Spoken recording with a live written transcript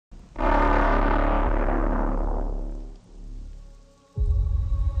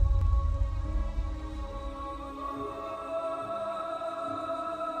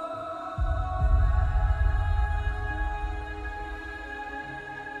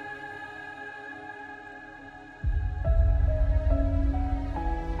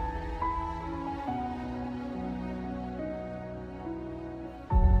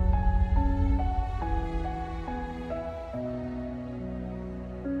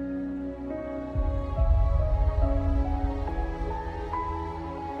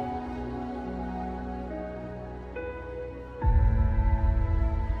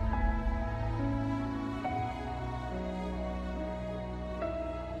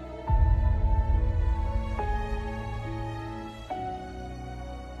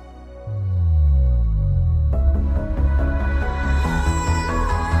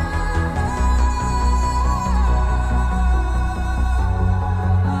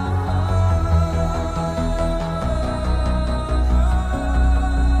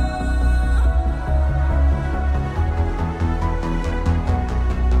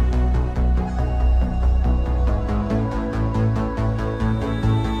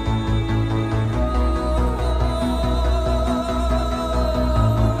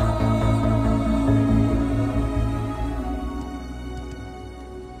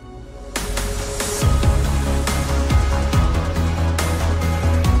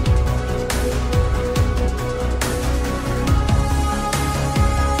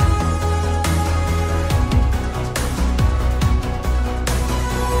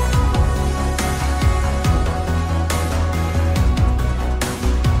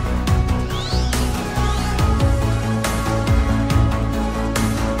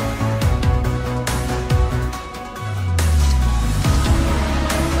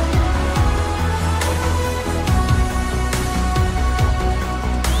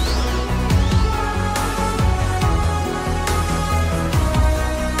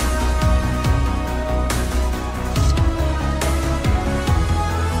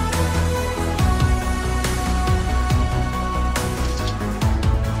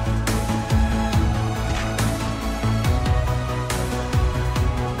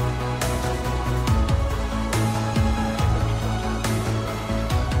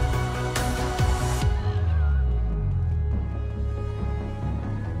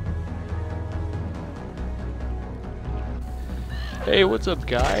Hey, what's up,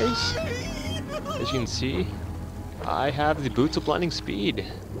 guys? As you can see, I have the boots of blinding speed.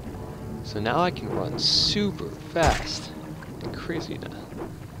 So now I can run super fast. Crazy now.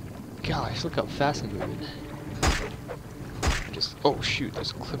 Gosh, look how fast I'm moving. Oh shoot, there's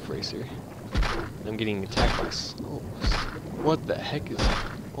a cliff racer. And I'm getting attacked by what the heck is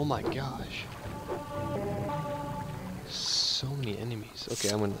that? Oh my gosh. So many enemies. Okay,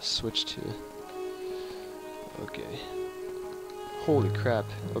 I'm gonna switch to... Okay. Holy crap.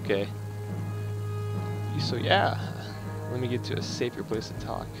 Okay. So yeah, let me get to a safer place to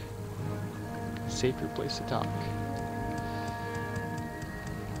talk. Safer place to talk.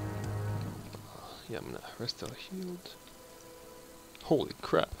 Yeah, I'm gonna rest out healed. Holy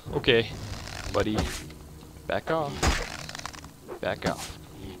crap. Okay, buddy. Back off. Back off.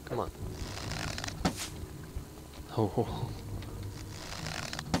 Come on. Oh.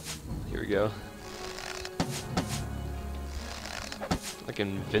 Here we go. Like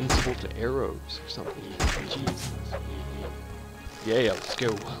invincible to arrows or something. Jesus. Yeah, let's go.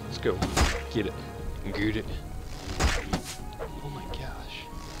 Let's go. Get it. Get it. Oh my gosh.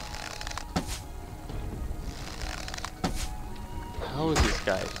 How is this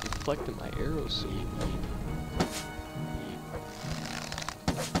guy deflecting my arrows so well?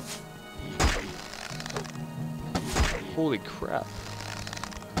 Holy crap.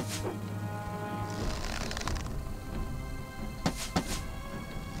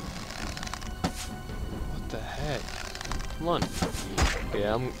 What the heck? Come on. Okay,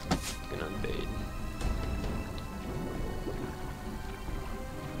 I'm gonna invade.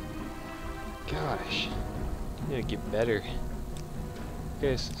 Gosh. I need to get better.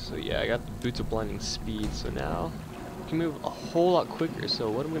 Okay, so yeah, I got the boots of blinding speed, so now I can move a whole lot quicker. So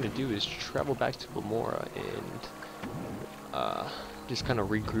what I'm gonna do is travel back to Bamora and just kind of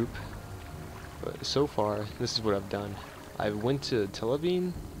regroup. But so far, this is what I've done. I went to Tel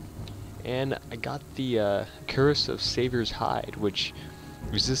Aviv, and I got the Curass of Savior's Hide, which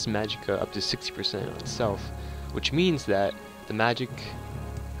resists magic up to 60% on itself, which means that the magic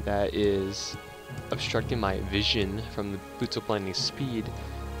that is obstructing my vision from the boots of blinding speed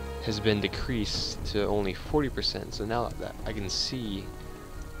has been decreased to only 40%. So now that I can see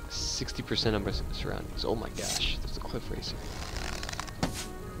 60% of my surroundings. Oh my gosh, there's a cliff racer.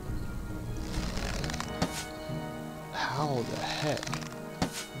 How the heck?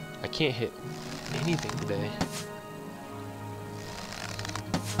 I can't hit anything today.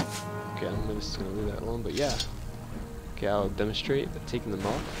 Okay, I'm just gonna leave that alone, but yeah. Okay, I'll demonstrate taking them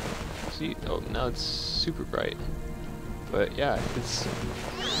off. See, oh, now it's super bright. But yeah, it's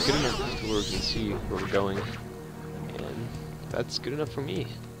good enough to where we can see where we're going. And that's good enough for me.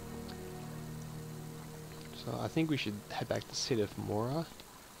 So I think we should head back to the state of Mora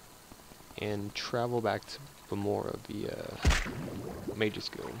and travel back to Bamora via Mage's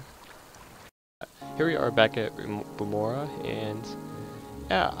Guild. Here we are back at Bamora, and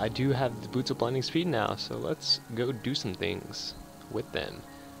yeah, I do have the boots of blinding speed now, so let's go do some things with them.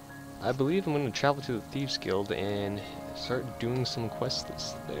 I believe I'm going to travel to the Thieves Guild and start doing some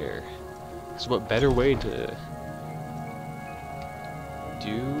quests there. So what better way to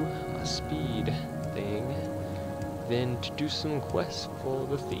do a speed thing than to do some quests for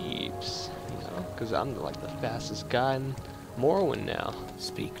the thieves, you know? Because I'm like the fastest guy in Morrowind now.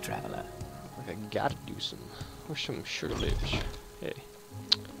 Speak, traveler. Like I gotta do some. Or some sugar lips. Hey.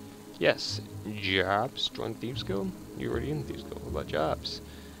 Yes, jobs. Join Thieves Guild. You're already in Thieves Guild. What about jobs?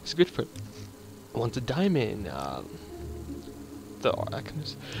 It's good for. Wants a diamond. The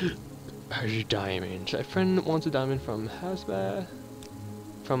alchemist has a diamond. My friend wants a diamond from Hasba.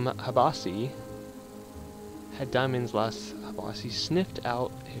 From Habasi. Had diamonds last. Habasi sniffed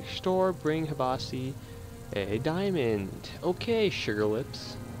out his store. Bring Habasi a diamond. Okay, sugar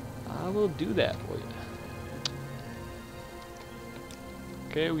lips. I will do that for you.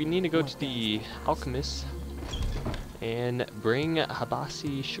 Okay, we need to go to the alchemist and bring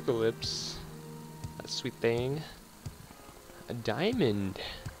Habasi sugar lips. That sweet thing. A diamond.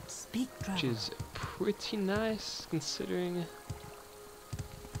 Speak, which is pretty nice considering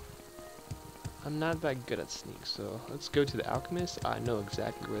I'm not that good at sneak. So let's go to the alchemist. I know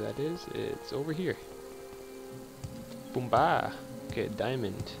exactly where that is. It's over here. Boomba. Okay,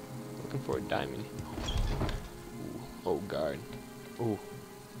 diamond. Looking for a diamond. Ooh. Oh god. Ooh.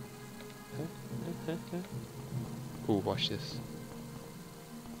 Ooh, watch this.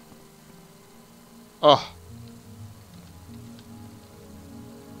 Oh.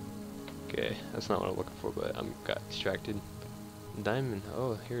 Okay, that's not what I'm looking for, but I got distracted. Diamond.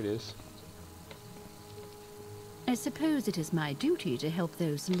 Oh, here it is. I suppose it is my duty to help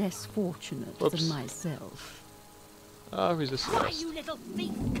those less fortunate Whoops. than myself. Oh, who's this? Why, you little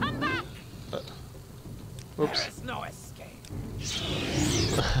thief, come back! Oops. There is no escape.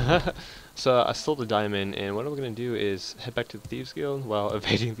 So I stole the diamond, and what I'm gonna do is head back to the Thieves Guild while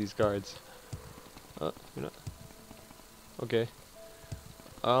evading these guards. You're not. Okay.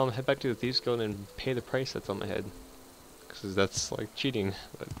 Head back to the Thieves Guild and pay the price that's on my head. Because that's like cheating.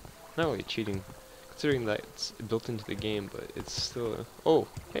 But not really cheating. Considering that it's built into the game, but it's still. Oh,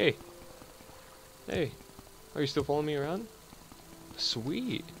 hey! Hey! Are you still following me around?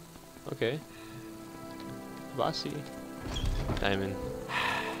 Sweet! Okay. Bossy. Diamond.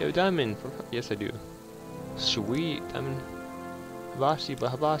 You have a diamond! Yes, I do. Sweet! Diamond. Hibashi,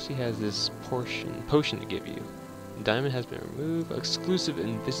 but Hibashi has this potion to give you. Diamond has been removed. Exclusive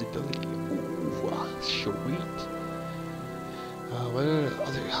invisibility. Ooh, sweet. What other?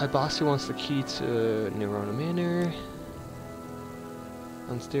 Hibashi wants the key to Neurona Manor.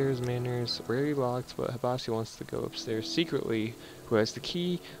 Downstairs manors rarely locked, but Hibashi wants to go upstairs secretly. Who has the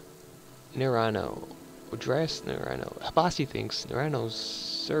key? Nerano. Address Nerano. Hibashi thinks Nerano's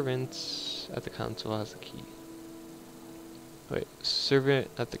servant at the council has the key. Wait, servant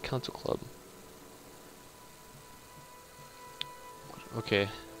at the council club. Okay,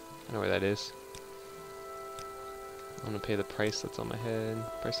 I know where that is. I'm gonna pay the price that's on my head.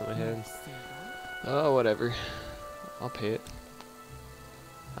 Price on my head. Oh, whatever. I'll pay it.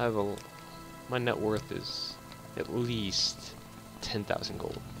 I have my net worth is at least 10,000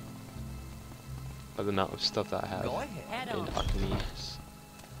 gold. By the amount of stuff that I have in alchemy.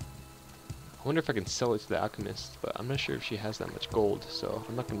 I wonder if I can sell it to the alchemist, but I'm not sure if she has that much gold, so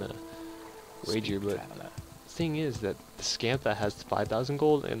I'm not gonna wager. But the thing is that the scamp that has 5,000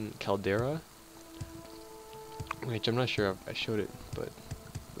 gold in Caldera, which I'm not sure if I showed it, but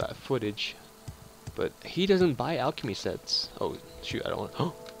that footage, but he doesn't buy alchemy sets. Oh shoot, I don't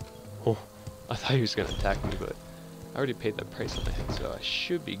want. Oh, I thought he was gonna attack me, but I already paid that price on my head, so I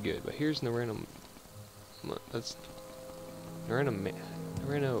should be good. But here's Nerano. That's Nerano's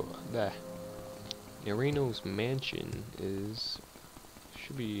mansion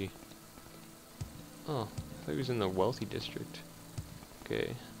should be. Oh, I thought he was in the wealthy district.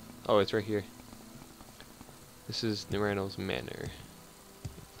 Okay. Oh, it's right here. This is Nerano's manor.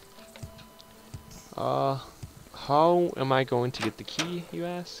 How am I going to get the key, you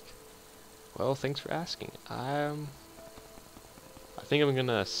ask? Well, thanks for asking. I think I'm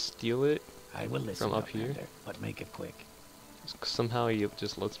gonna steal it I will listen from up here. Commander, but make it quick. Somehow he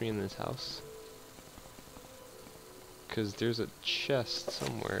just lets me in this house. Because there's a chest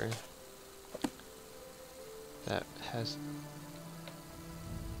somewhere that has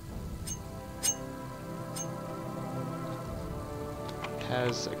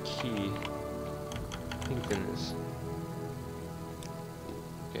a key. I think it's in this.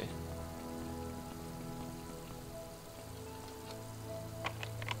 Okay.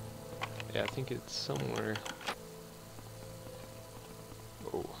 Yeah, I think it's somewhere.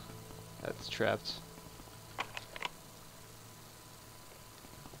 Oh, that's trapped.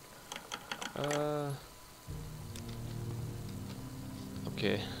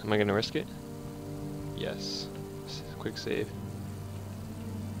 Okay, am I gonna risk it? Yes. Quick save.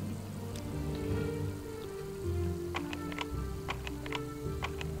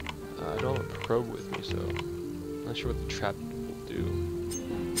 I don't have a probe with me, so I'm not sure what the trap will do.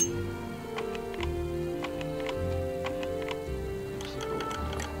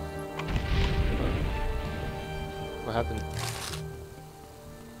 What happened?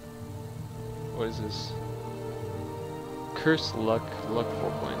 What is this? Curse luck 4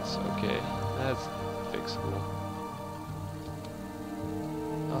 points. Okay, that's fixable.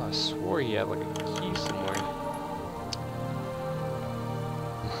 Oh, I swore he had like a key somewhere.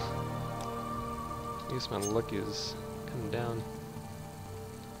 I guess my luck is coming down.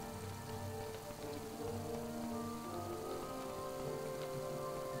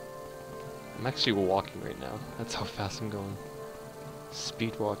 I'm actually walking right now. That's how fast I'm going.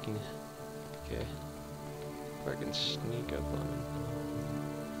 Speed walking. Okay. If I can sneak up on him.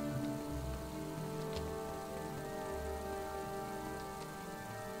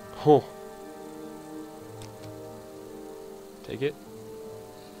 Oh. Take it.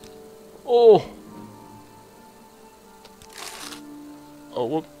 Oh. Oh,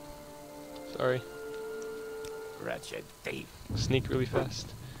 whoop. Sorry. Wretched thief. Sneak really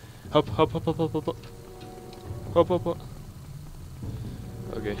fast. Hop, hop, hop, hop, hop, hop, hop. Hop, hop, hop.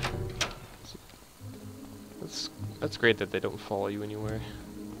 Okay. That's great that they don't follow you anywhere.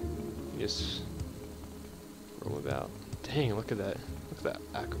 You just roam about. Dang, look at that. Look at that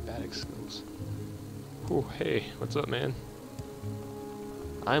acrobatic skills. Oh, hey, what's up, man?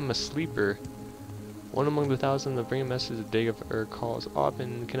 I'm a sleeper. One among the thousand that bring a message the day of Ur calls up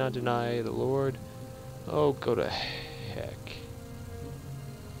and cannot deny the Lord. Oh, go to heck.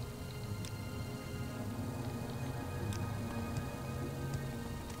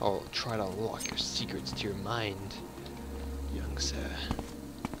 I'll try to unlock your secrets to your mind, young sir.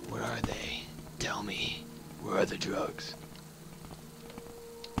 What are they? Tell me. Where are the drugs?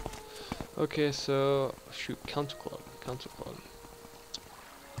 Okay, so shoot, council club. The council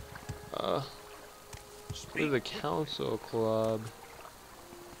club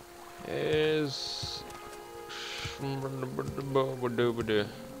is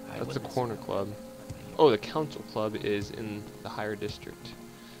that's the corner club. Oh, the council club is in the higher district.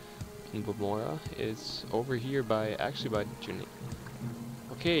 In Bamora, it's over here by Juni.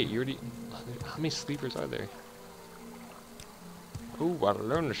 Okay, you already. How many sleepers are there? Oh, I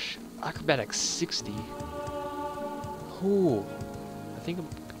learned acrobatics 60. Oh, I think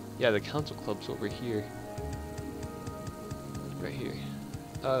yeah, the council club's over here. Right here.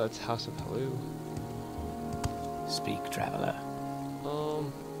 That's House of Hello. Speak, traveler.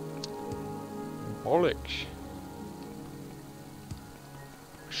 Bollocks.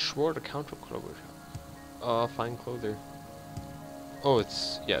 Swore the council club. Fine clother. Oh,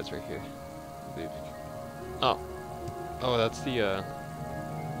 it's right here. I believe. Oh, that's the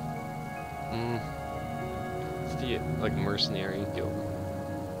it's the like mercenary guild.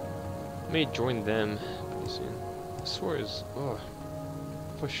 I may join them pretty soon. I swear is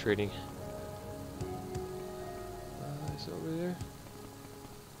frustrating. Is it over there?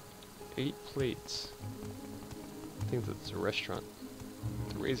 8 plates. I think that's a restaurant.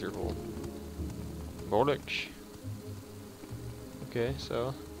 The Razor Hole. Bollocks. Okay,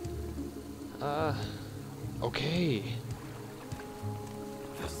 so okay.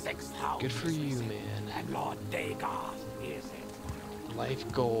 The 6th house. Good for you, man. And Lord Dagar is it.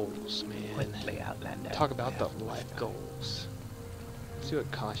 Life goals, man. Quickly, Outlander. Talk about the life goals. Let's see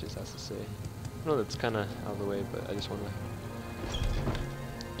what Cautious has to say. I know that's kind of out of the way, but I just want to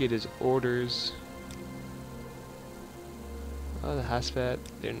get his orders. The Hasfat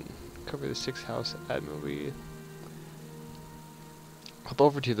didn't cover the 6th house admirably. Hop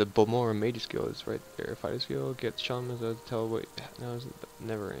over to the Balmora Mages Guild. It's right there. Fighters Guild. Get Sean to tell what now is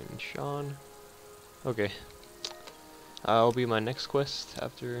never end. Sean. Okay. Will be my next quest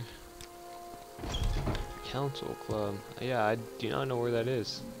after Council Club. Yeah, I do not know where that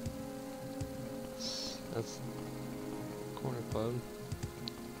is. That's Corner Club.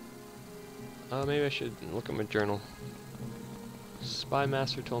 Maybe I should look at my journal. Spy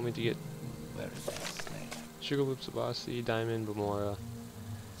Master told me to get Sugarloop, Sabasi, Diamond, Bamora,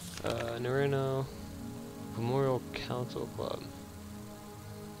 Narino, Memorial Council Club.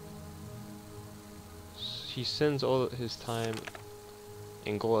 He spends all his time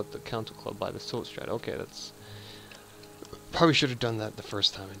and goal at the Council Club by the Silt Strider. Okay, that's probably should have done that the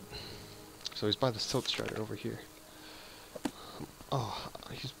first time. So he's by the Silt Strider over here. Oh,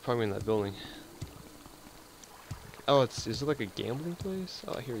 he's probably in that building. Oh, is it like a gambling place?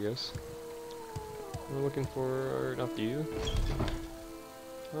 Oh, here he goes. We're looking for not you.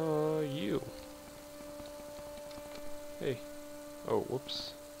 You. Hey. Oh,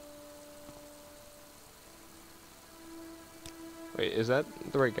 whoops. Wait, is that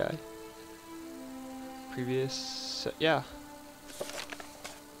the right guy? Previous... yeah.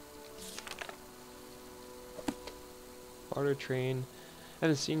 Barter train. I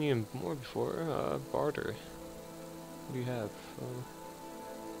haven't seen you in more before. Barter. What do you have?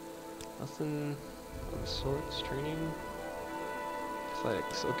 Nothing of the sorts. Training.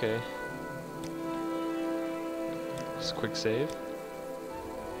 Athletics. Okay. Just quick save.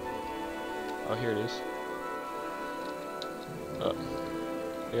 Oh, here it is. Oh,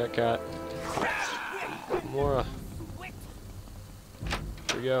 I got caught. Mora.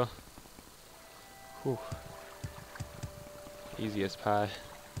 Here we go. Whew. Easy as pie.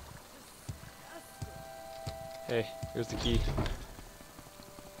 Hey, here's the key.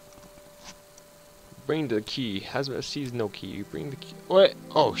 Bring the key. Hazmat sees no key. Bring the key. What?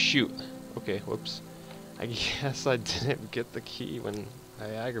 Oh, shoot. Okay, whoops. I guess I didn't get the key when I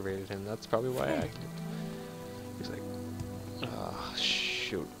aggravated him. That's probably why I... He's like... Ah,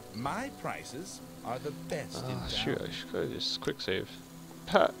 shoot. My prices are the best in town. Shoot, I should just quick save.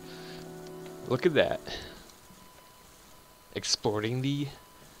 Ha! Look at that. Exploring the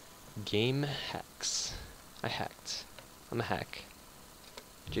game hacks. I hacked. I'm a hack.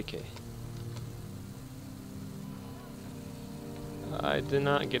 JK. I did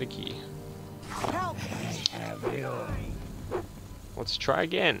not get a key. Help! Let's try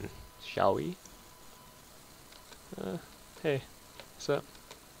again, shall we? Hey, what's up?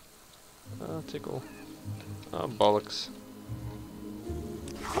 Tickle. Oh, bollocks.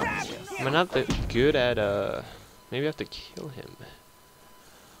 I'm not that good at, maybe I have to kill him.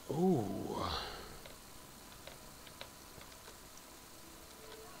 Ooh.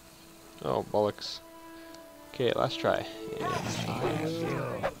 Oh, bollocks. Okay, last try. And I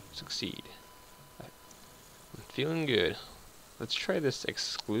will succeed. I'm feeling good. Let's try this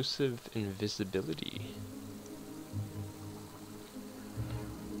exclusive invisibility.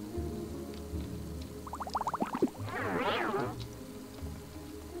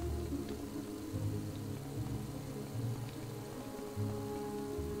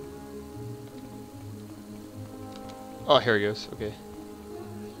 Oh, here he goes. Okay.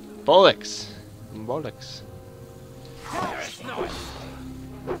 Bollocks! Bollocks.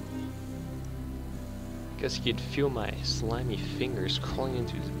 Guess he could feel my slimy fingers crawling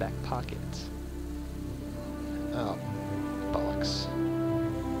into his back pocket. Oh, bollocks.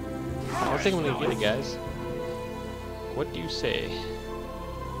 I don't think I'm gonna get it, guys. What do you say?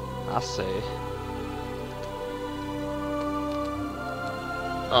 I say.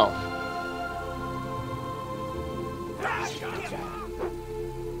 Oh.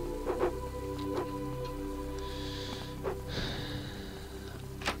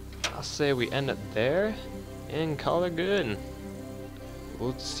 I'll say we end it there and call it good.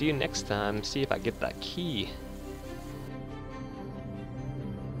 We'll see you next time. See if I get that key.